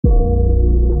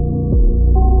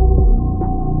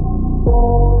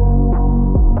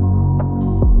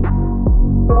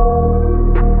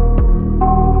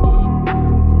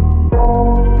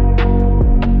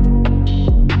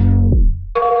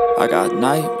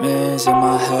nightmares in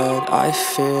my head. I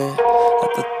fear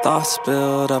that the thoughts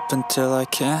build up until I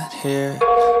can't hear,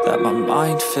 that my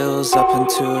mind fills up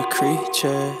into a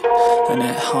creature, and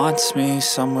it haunts me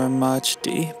somewhere much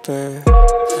deeper.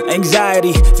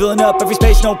 Anxiety filling up every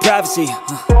space, no privacy.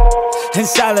 And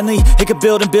silently, it could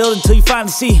build and build until you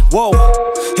finally see, whoa,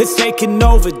 it's taking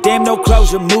over, damn, no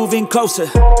closure, moving closer.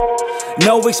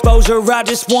 No exposure, I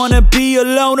just wanna be a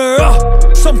loner.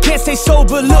 Some can't stay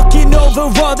sober, looking over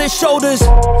all their shoulders,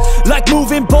 like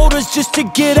moving boulders just to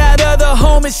get out of the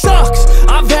home. It sucks,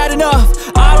 I've had enough,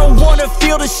 I don't wanna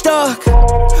feel the stuck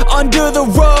under the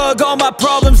rug, all my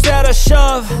problems that I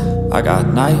shove. I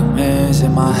got nightmares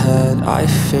in my head, I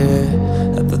fear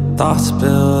that the thoughts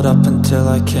build up until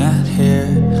I can't hear,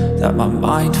 that my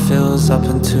mind fills up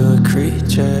into a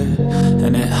creature,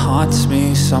 and it haunts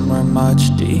me somewhere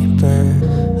much deeper.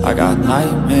 I got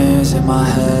nightmares in my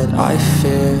head, I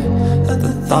fear that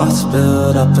the thoughts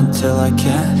build up until I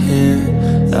can't hear,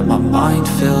 that my mind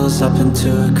fills up into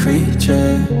a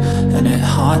creature, and it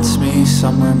haunts me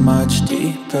somewhere much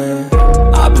deeper.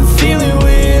 I've been feeling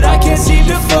weird, I can't seem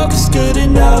to focus good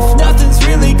enough, nothing's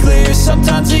really clear,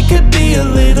 sometimes it could be a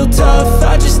little tough.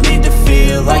 I just need to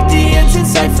feel like the end's in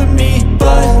sight for me,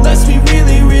 but let's be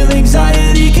really real,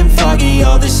 anxiety can foggy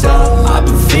all this stuff. I've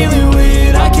been feeling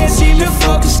weird, I can't seem to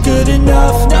focus good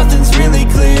enough, nothing's really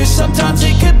clear, sometimes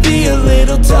it could be a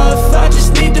little tough. I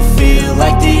just need to feel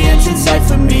like the end's in sight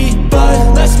for me,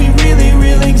 but let's be really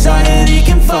real, anxiety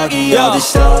can foggy all this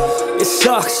stuff. It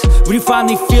sucks when you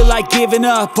finally feel like giving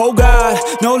up. Oh God,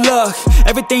 no luck,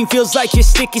 everything feels like you're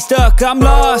sticky stuck. I'm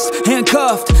lost,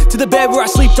 handcuffed to the bed where I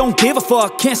sleep, don't give a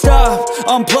fuck. Can't stop,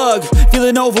 unplug,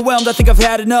 feeling overwhelmed, I think I've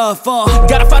had enough.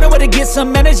 Gotta find a way to get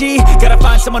some energy, gotta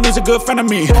find someone who's a good friend of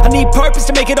me. I need purpose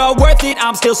to make it all worth it,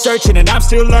 I'm still searching and I'm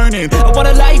still learning. I want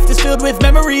a life that's filled with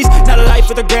memories, not a life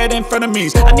with regret in front of me.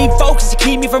 I need focus to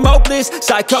keep me from hopeless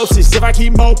psychosis if I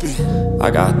keep moping. I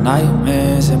got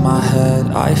nightmares in my head,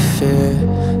 I fear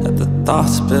that the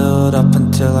thoughts build up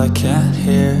until I can't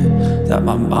hear, that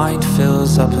my mind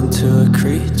fills up into a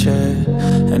creature,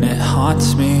 and it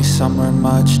haunts me somewhere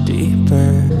much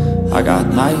deeper. I got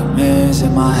nightmares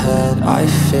in my head, I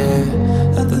fear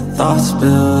that the thoughts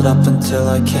build up until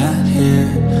I can't hear,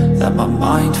 that my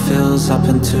mind fills up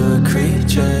into a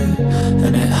creature,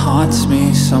 and it haunts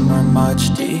me somewhere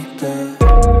much deeper.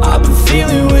 I've been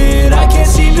feeling weird, I can't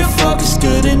seem to focus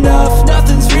good enough,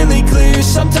 nothing's really clear,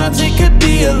 sometimes it could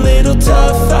be a little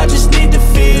tough. I just need to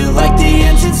feel like the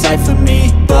end's in sight for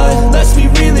me, but let's be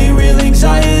really real,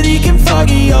 anxiety can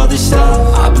foggy all this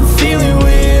stuff. I've been feeling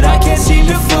weird, I can't seem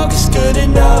to focus good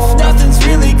enough, nothing's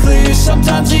really clear,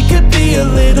 sometimes it could be a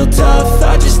little tough.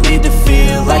 I just need to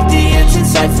feel like the end's in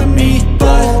sight for me,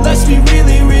 but let's be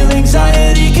really real,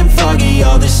 anxiety can foggy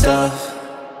all this stuff.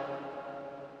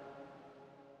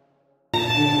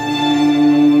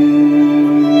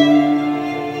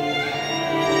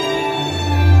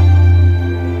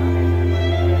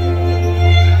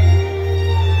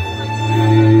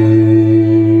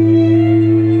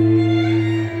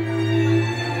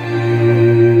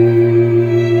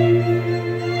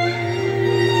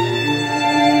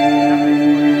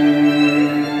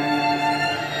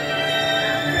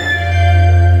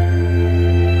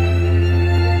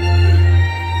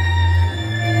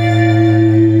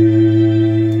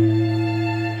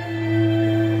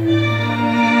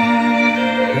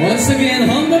 Once again,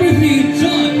 hung number 3,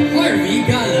 John Harvey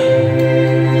Gala.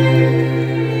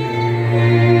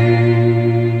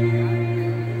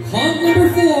 Hung number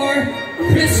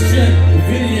 4, Christian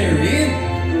Villarreal.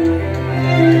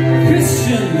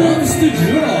 Christian loves to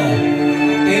draw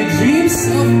and dreams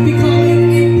of becoming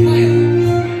a pilot.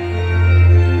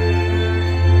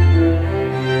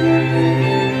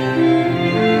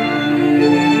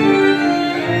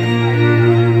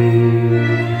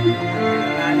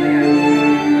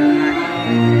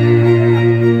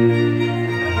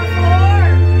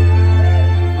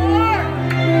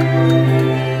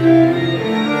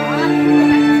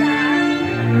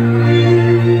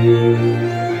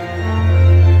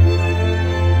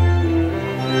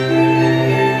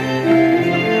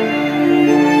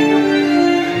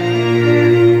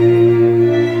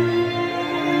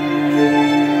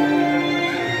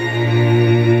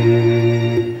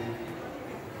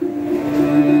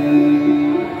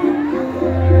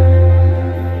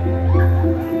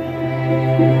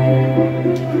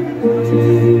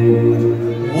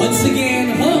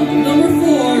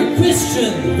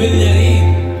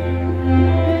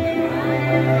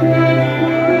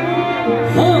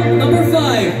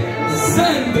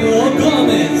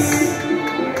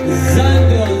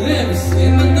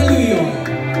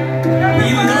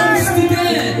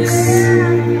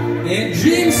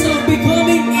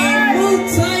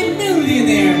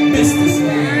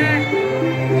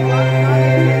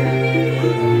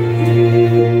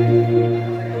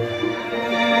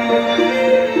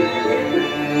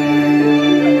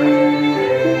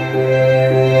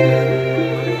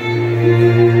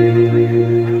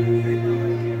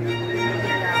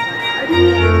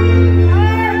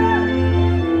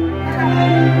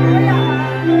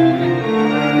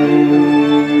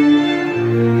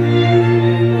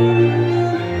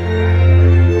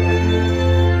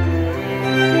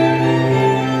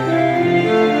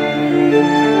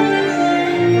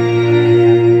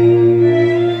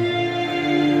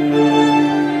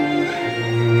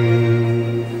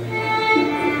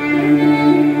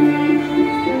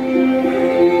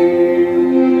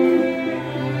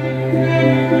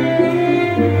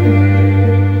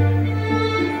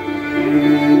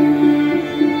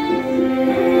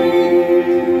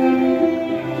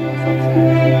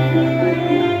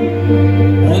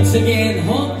 Once again,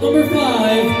 hunk number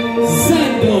 5,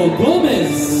 Sando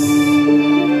Gomez.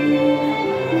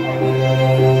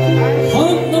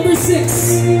 Hunk number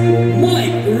 6,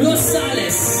 Mike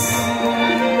Rosales.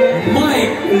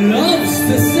 Mike loves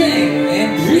to sing.